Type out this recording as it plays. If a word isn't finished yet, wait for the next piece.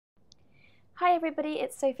Hi everybody,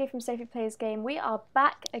 it's Sophie from Sophie Plays Game. We are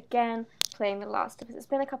back again playing The Last of Us. It's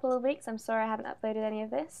been a couple of weeks. I'm sorry I haven't uploaded any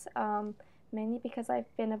of this, mainly because I've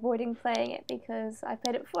been avoiding playing it because I've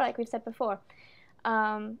played it before, like we've said before,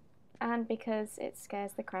 and because it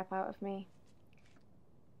scares the crap out of me.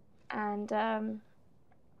 And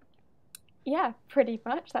yeah, pretty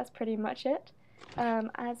much, that's pretty much it.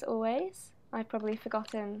 As always, I've probably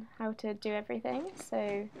forgotten how to do everything,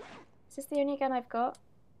 so is this the only gun I've got?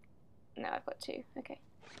 No, I've got two. Okay.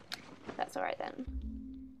 That's alright then.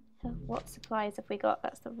 So what supplies have we got?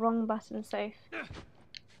 That's the wrong button, Soph.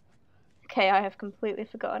 Okay, I have completely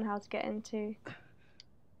forgotten how to get into...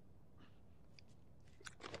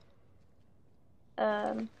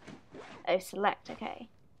 Oh, select, okay.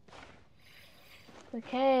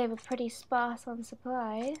 Okay, we're pretty sparse on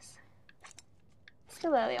supplies.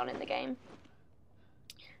 Still early on in the game.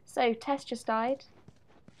 So, Tess just died.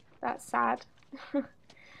 That's sad.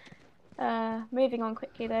 Moving on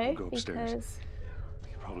quickly though, Go upstairs. because...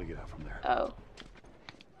 We can probably get out from there. Oh.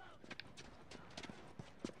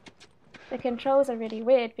 The controls are really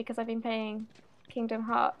weird because I've been playing Kingdom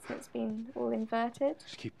Hearts and it's been all inverted.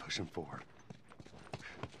 Just keep pushing forward.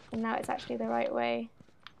 And now it's actually the right way.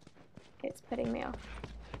 It's putting me off.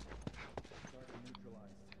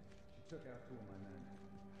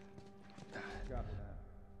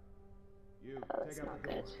 Oh, that's not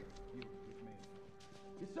good.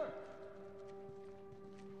 Yes, sir.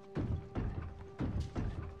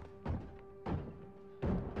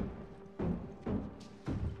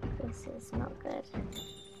 This is not good.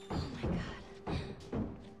 Oh my god.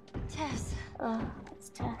 Tess. Oh, it's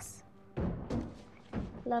Tess.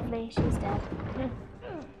 Lovely, she's dead. They're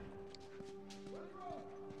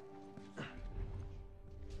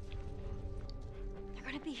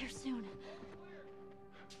gonna be here soon.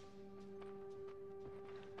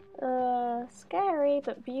 Scary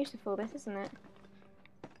but beautiful this, isn't it?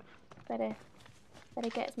 Better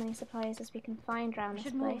get as many supplies as we can find around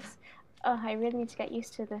this place. Oh, I really need to get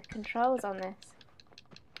used to the controls on this.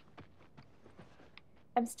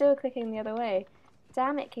 I'm still clicking the other way.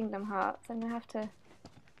 Damn it, Kingdom Hearts. I'm gonna have to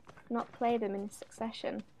not play them in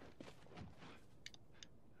succession.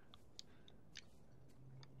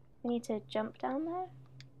 We need to jump down there?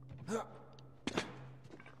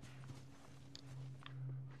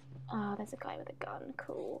 Oh, there's a guy with a gun.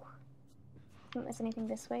 Cool. I think there's anything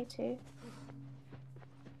this way too.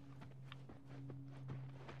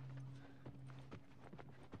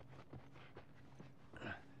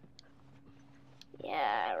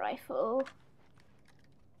 Yeah, rifle.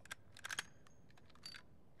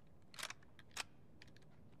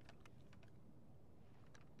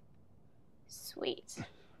 Sweet.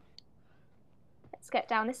 Let's get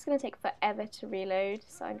down. This is going to take forever to reload,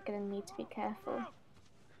 so I'm going to need to be careful.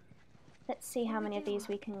 Let's see how many of these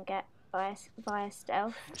we can get via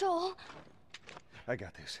stealth. Joel! I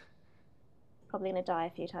got this. Probably going to die a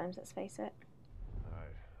few times, let's face it.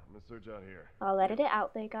 Alright, I'm gonna search out here. I'll edit it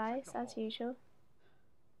out though, guys, as usual.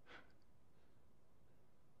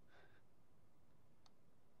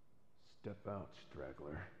 Step out,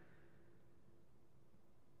 straggler.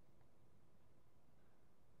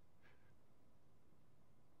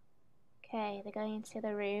 Okay, they're going into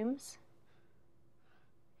the rooms.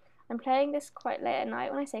 I'm playing this quite late at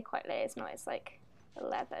night. When I say quite late, it's not, it's like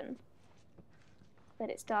 11. But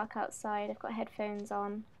it's dark outside, I've got headphones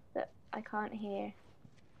on, but I can't hear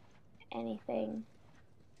anything.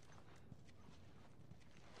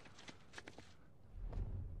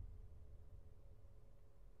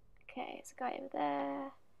 Okay, there's a guy over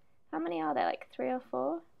there. How many are there? Like 3 or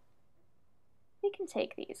 4? We can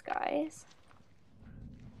take these guys.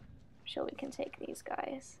 I'm sure we can take these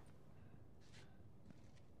guys.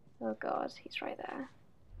 Oh god, he's right there.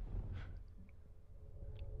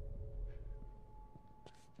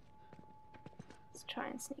 Let's try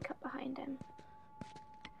and sneak up behind him.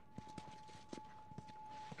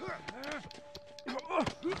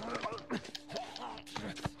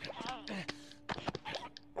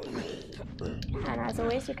 And as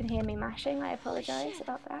always, you can hear me mashing. I apologise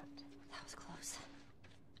about that. That was close.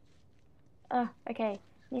 Oh, okay.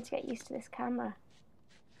 Need to get used to this camera.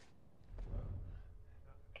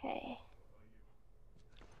 Okay.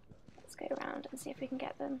 Let's go around and see if we can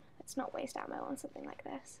get them. Let's not waste ammo on something like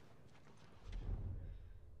this.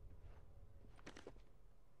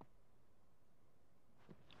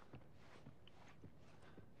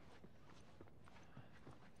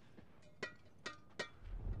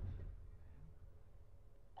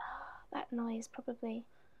 That noise probably...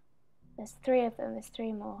 There's 3 of them, there's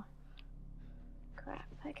 3 more. Crap,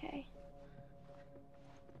 okay.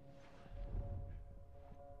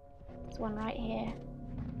 There's one right here.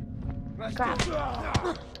 Grab.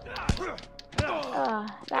 Oh,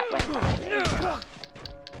 that went badly.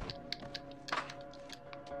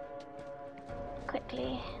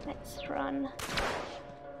 Quickly, let's run.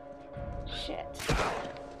 Shit.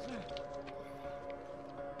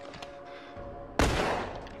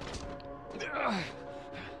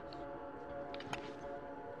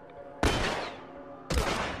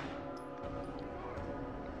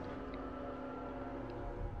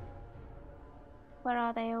 Where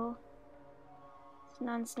are they all? There's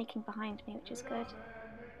none sneaking behind me, which is good.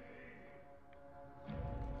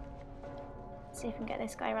 Let's see if we can get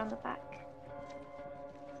this guy around the back.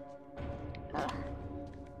 Ugh.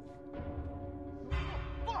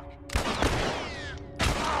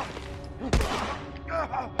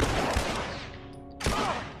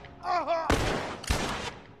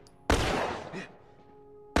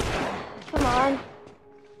 Come on.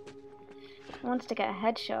 I wanted to get a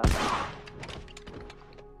headshot.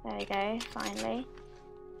 There we go, finally.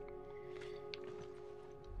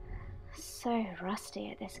 So rusty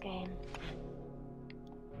at this game.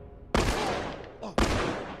 Let's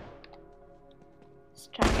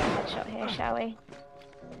try and get a headshot here, shall we?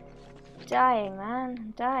 Dying, man,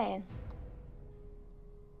 I'm dying.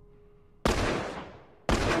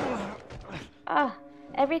 Ah,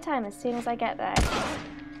 every time as soon as I get there.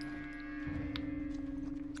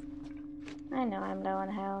 I know I'm low on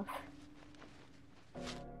health.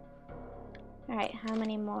 Alright, how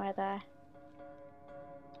many more are there?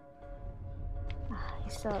 Ah,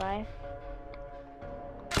 he's still alive.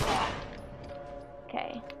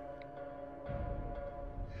 Okay.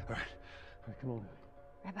 Alright, come on.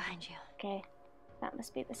 Right behind you. Okay. That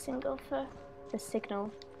must be the signal for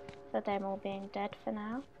them all being dead for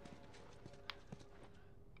now.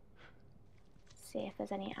 See if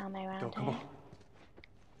there's any ammo around Come here. on.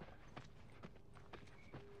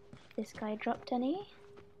 This guy dropped any?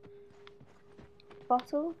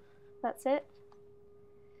 Bottle? That's it?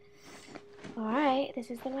 Alright, this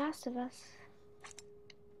is the last of us.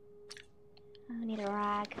 I need a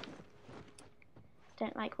rag.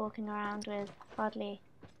 Don't like walking around with hardly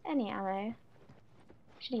any ammo.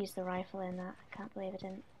 Should have used the rifle in that. I can't believe I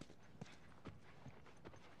didn't.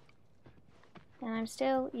 And I'm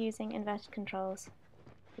still using inverted controls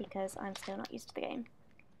because I'm still not used to the game.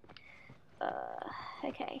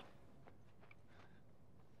 Okay.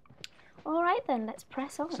 Alright then, let's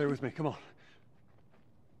press on. Stay with me, come on.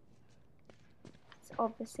 It's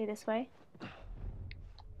obviously this way.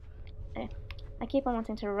 Oh, I keep on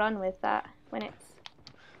wanting to run with that when it's...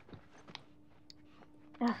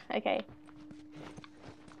 Oh, okay.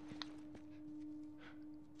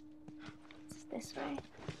 It's this way.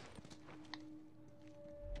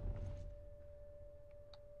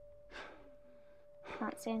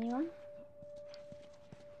 Can't see anyone.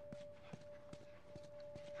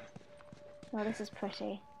 Oh, this is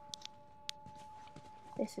pretty.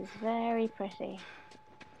 This is very pretty.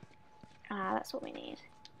 Ah, that's what we need.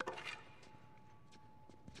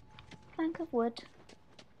 Plank of wood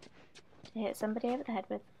to hit somebody over the head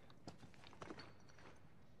with.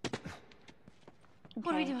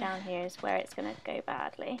 What are we Okay, doing? down here is where it's gonna go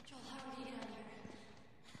badly.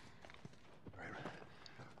 Alright,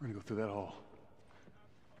 we're gonna go through that hall.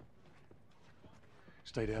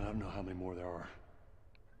 Stay down, I don't know how many more there are.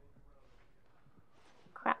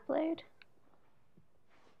 Crap load.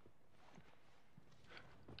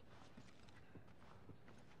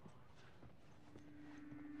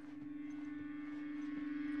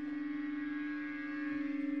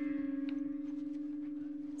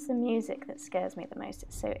 It's the music that scares me the most.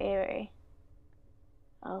 It's so eerie.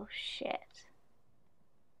 Oh shit.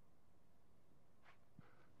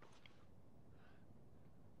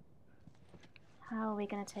 How are we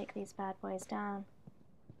going to take these bad boys down?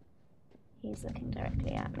 He's looking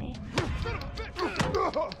directly at me.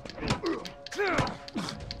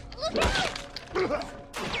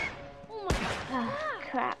 Ah,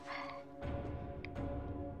 crap.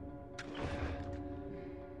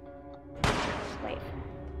 Just wait.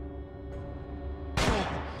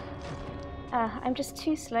 I'm just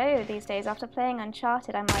too slow these days. After playing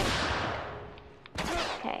Uncharted, I'm like...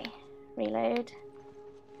 Okay, reload.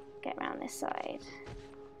 Get around this side.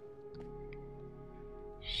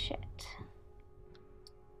 Shit.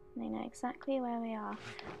 They know exactly where we are.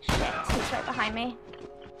 Shit, he's right behind me.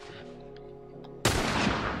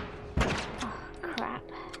 Oh, crap.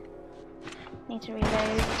 Need to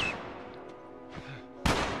reload.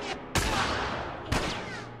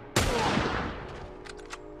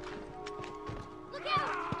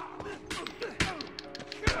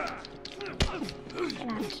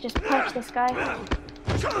 Gonna have to just punch this guy.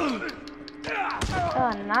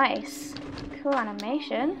 Oh, nice. Cool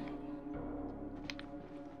animation.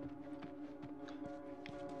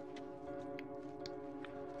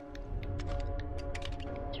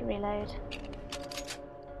 to reload.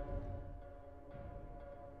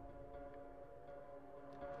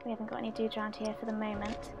 We haven't got any dudes around here for the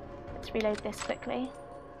moment. Let's reload this quickly.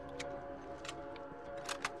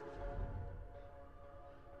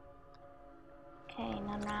 Okay,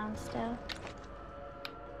 none round still.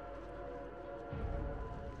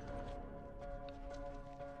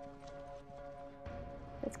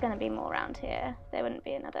 There's gonna be more around here. There wouldn't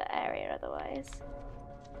be another area otherwise.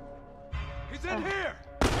 He's in here!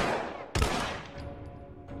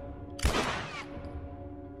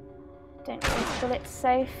 Don't waste bullets,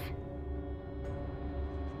 safe.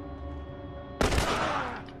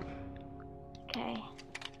 Okay.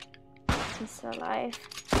 He's still alive.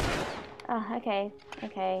 Oh, okay.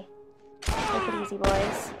 Okay. Take it easy,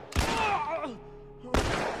 boys.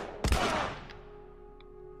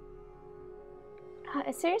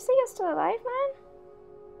 Seriously, you're still alive, man?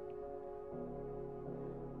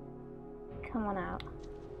 Come on out.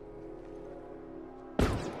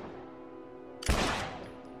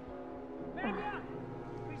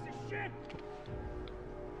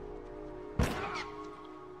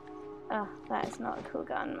 Oh, that is not a cool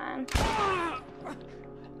gun, man.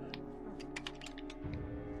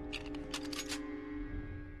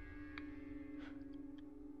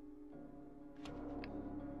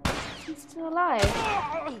 He's still alive.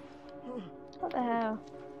 What the hell?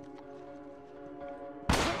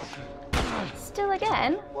 Still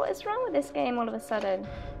again? What is wrong with this game all of a sudden?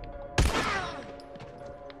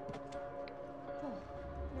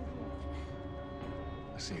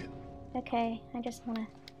 I see it. Okay, I just wanna...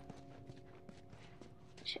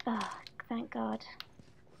 Oh, thank God.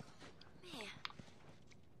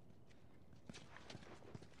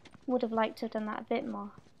 Would have liked to have done that a bit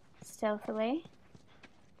more stealthily,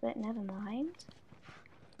 but never mind.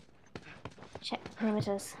 Check the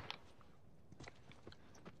perimeters.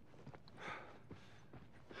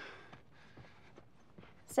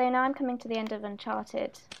 So now I'm coming to the end of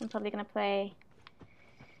Uncharted. I'm probably going to play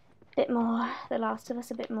a bit more The Last of Us,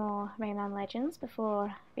 a bit more Rayman Legends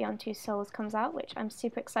before Beyond Two Souls comes out, which I'm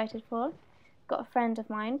super excited for. Got a friend of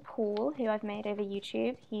mine, Paul, who I've made over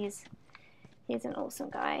YouTube. He's an awesome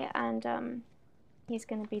guy, and he's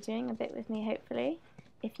going to be doing a bit with me, hopefully,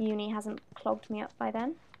 if uni hasn't clogged me up by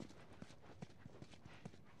then.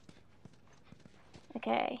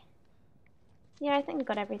 Okay. Yeah, I think we've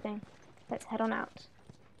got everything. Let's head on out.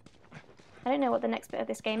 I don't know what the next bit of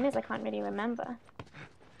this game is. I can't really remember.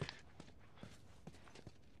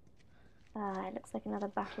 It looks like another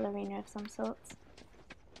battle arena of some sorts.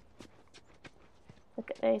 Look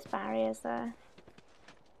at those barriers there.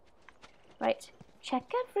 Right, check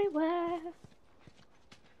everywhere.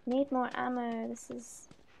 Need more ammo. This is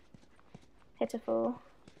pitiful.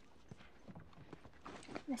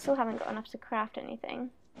 I still haven't got enough to craft anything.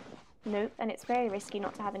 Nope, and it's very risky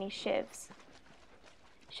not to have any shivs.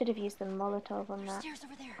 Should have used the Molotov on that. Stairs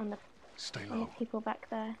over there. On the Stay on the low. people back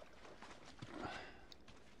there.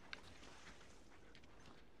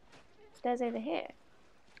 Stairs over here.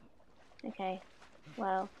 Okay,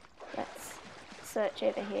 well, let's search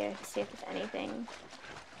over here to see if there's anything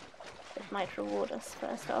that might reward us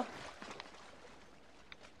first off.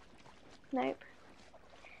 Nope.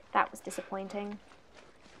 That was disappointing.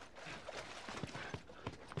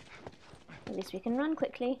 At least we can run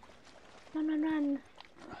quickly. Run, run, run.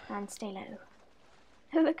 And stay low.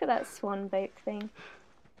 Look at that swan boat thing.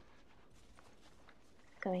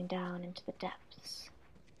 Going down into the depths.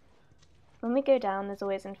 When we go down, there's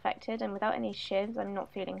always infected, and without any shivs, I'm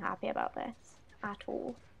not feeling happy about this at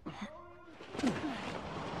all.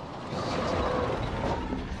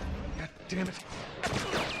 God damn it.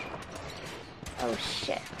 Oh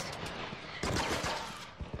shit.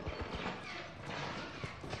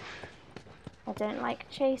 I don't like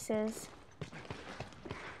chases.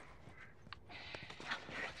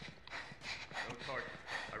 No target.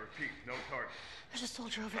 I repeat, no target. There's a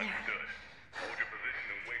soldier over there. Good. Hold your position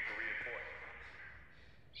and wait for reinforcements.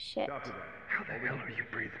 Shit. Copy that. How the hell are you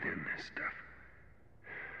breathing in this stuff?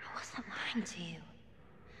 I wasn't lying to you.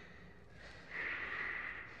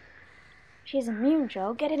 She's immune,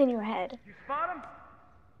 Joel. Get it in your head. You spot him?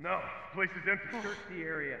 No, place is empty. Search the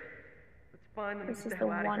area. Let's find them and This get is the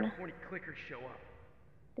the hell out of one. here before any clickers show up.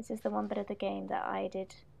 This is the one bit of the game that I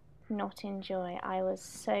did not enjoy. I was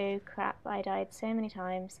so crap. I died so many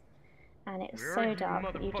times. And it was Where are so you,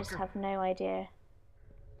 dark that you just motherfucker? have no idea.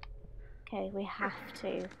 Okay, we have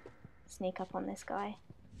to sneak up on this guy.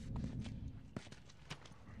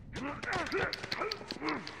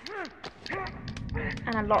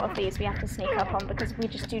 And a lot of these we have to sneak up on because we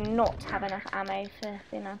just do not have enough ammo for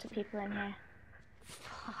the amount of people in here.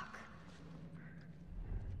 Fuck.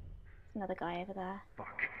 Another guy over there.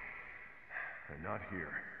 Fuck. They're not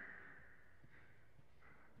here.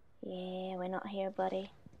 Yeah, we're not here,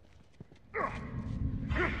 buddy.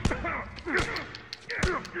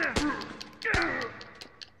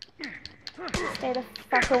 Stay the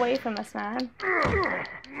fuck away from us, man.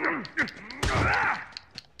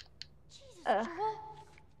 Ugh. Joel.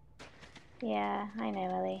 Yeah, I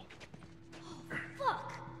know, Ellie.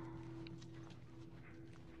 Fuck.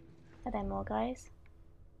 Are there more guys?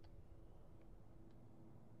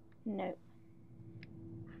 Nope.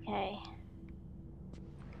 Okay.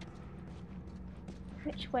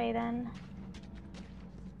 Which way then?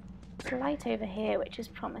 There's light over here, which is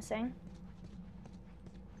promising.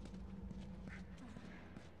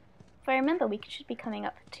 If I remember, we should be coming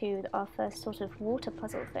up to our first sort of water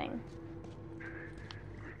puzzle thing.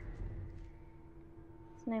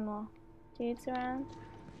 There's no more dudes around.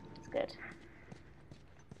 It's good.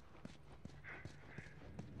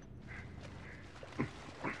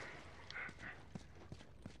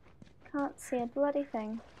 Can't see a bloody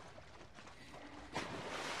thing. I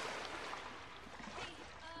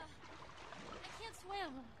can't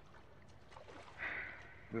swim.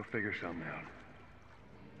 We'll figure something out.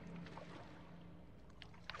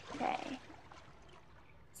 Okay.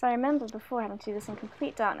 So I remember before having to do this in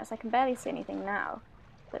complete darkness. I can barely see anything now,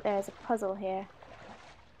 but there is a puzzle here.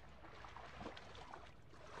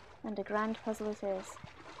 And a grand puzzle it is.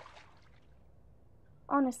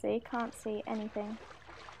 Honestly, can't see anything.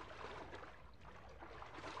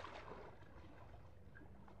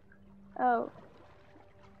 Oh.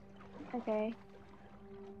 Okay.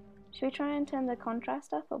 Should we try and turn the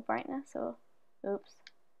contrast up or brightness or... Oops.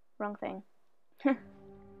 Wrong thing. Can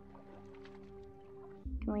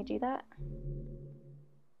we do that?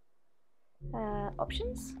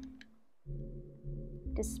 Options?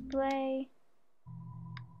 Display.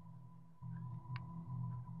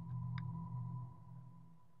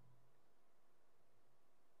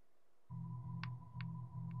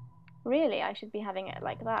 Really, I should be having it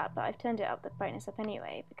like that, but I've turned it up, the brightness up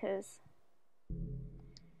anyway, because...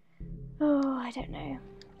 Oh, I don't know.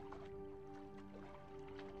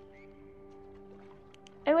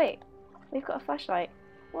 Oh wait, we've got a flashlight.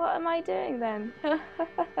 What am I doing then?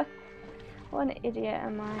 What an idiot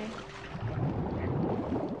am I.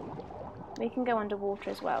 We can go underwater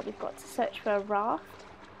as well. We've got to search for a raft.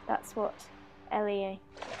 That's what Ellie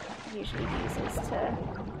usually uses to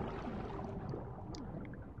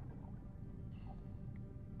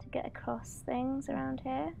get across things around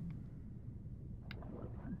here.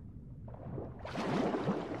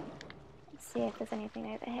 Let's see if there's anything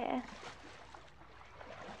over here.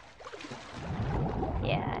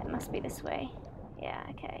 Yeah, it must be this way. Yeah,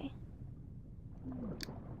 okay.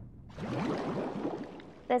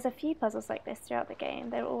 There's a few puzzles like this throughout the game.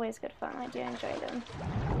 They're always good fun. I do enjoy them.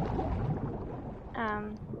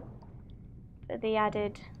 But the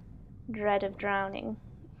added dread of drowning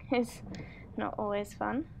is not always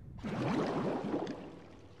fun.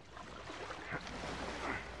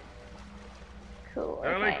 Cool,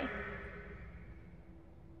 okay.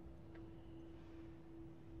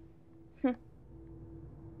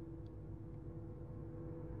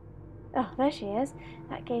 Oh, there she is.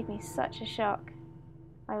 That gave me such a shock.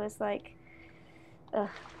 I was like, ugh,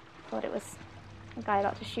 thought it was a guy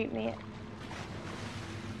about to shoot me.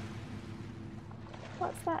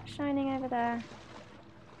 What's that shining over there?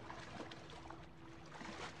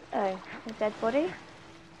 Oh, a dead body.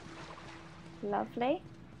 Lovely.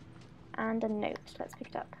 And a note. Let's pick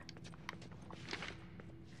it up.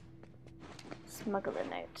 Smuggler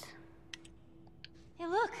note. Hey,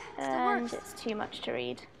 look, it still And works. it's too much to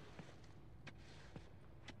read.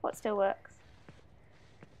 What still works?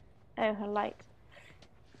 Oh, her light.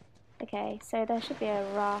 Okay, so there should be a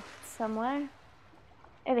raft somewhere.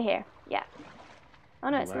 Over here, yeah. Oh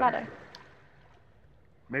no, it's a ladder.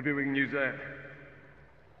 Maybe we can use that.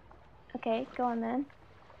 Okay, go on then.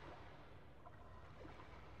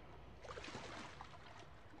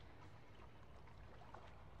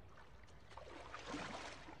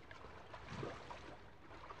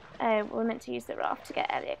 Oh, we're meant to use the raft to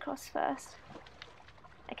get Ellie across first.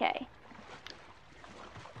 Okay.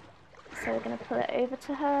 So we're going to pull it over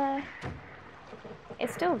to her.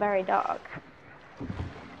 It's still very dark.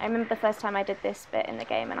 I remember the first time I did this bit in the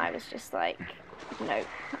game and I was just like, nope.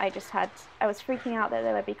 I was freaking out that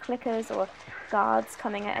there would be clickers or guards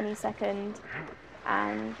coming at any second.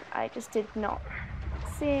 And I just did not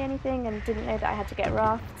see anything and didn't know that I had to get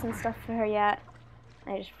rafts and stuff for her yet.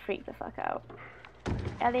 I just freaked the fuck out.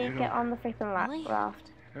 Ellie, get on the freaking Ellie?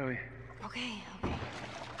 raft. Ellie, Okay.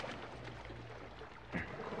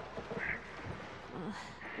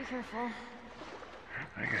 Be careful.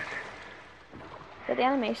 I got it. But the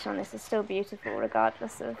animation on this is still beautiful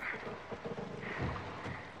regardless of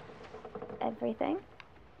everything.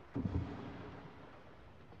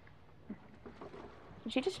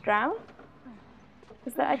 Did she just drown?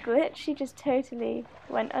 Was that a glitch? She just totally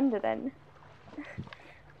went under then.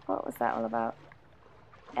 What was that all about?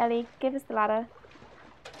 Ellie, give us the ladder.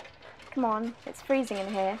 Come on, it's freezing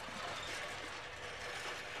in here.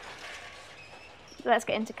 Let's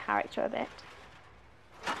get into character a bit.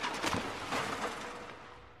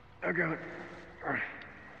 I got it.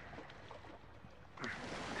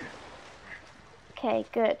 Okay,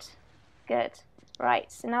 good. Good. Right,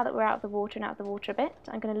 so now that we're out of the water and out of the water a bit,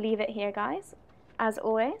 I'm going to leave it here, guys. As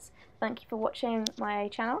always, thank you for watching my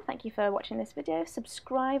channel. Thank you for watching this video.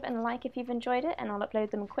 Subscribe and like if you've enjoyed it, and I'll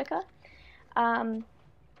upload them quicker.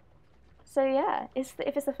 So yeah, if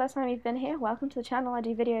it's the first time you've been here, welcome to the channel. I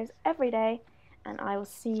do videos every day, and I will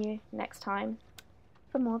see you next time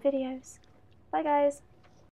for more videos. Bye, guys.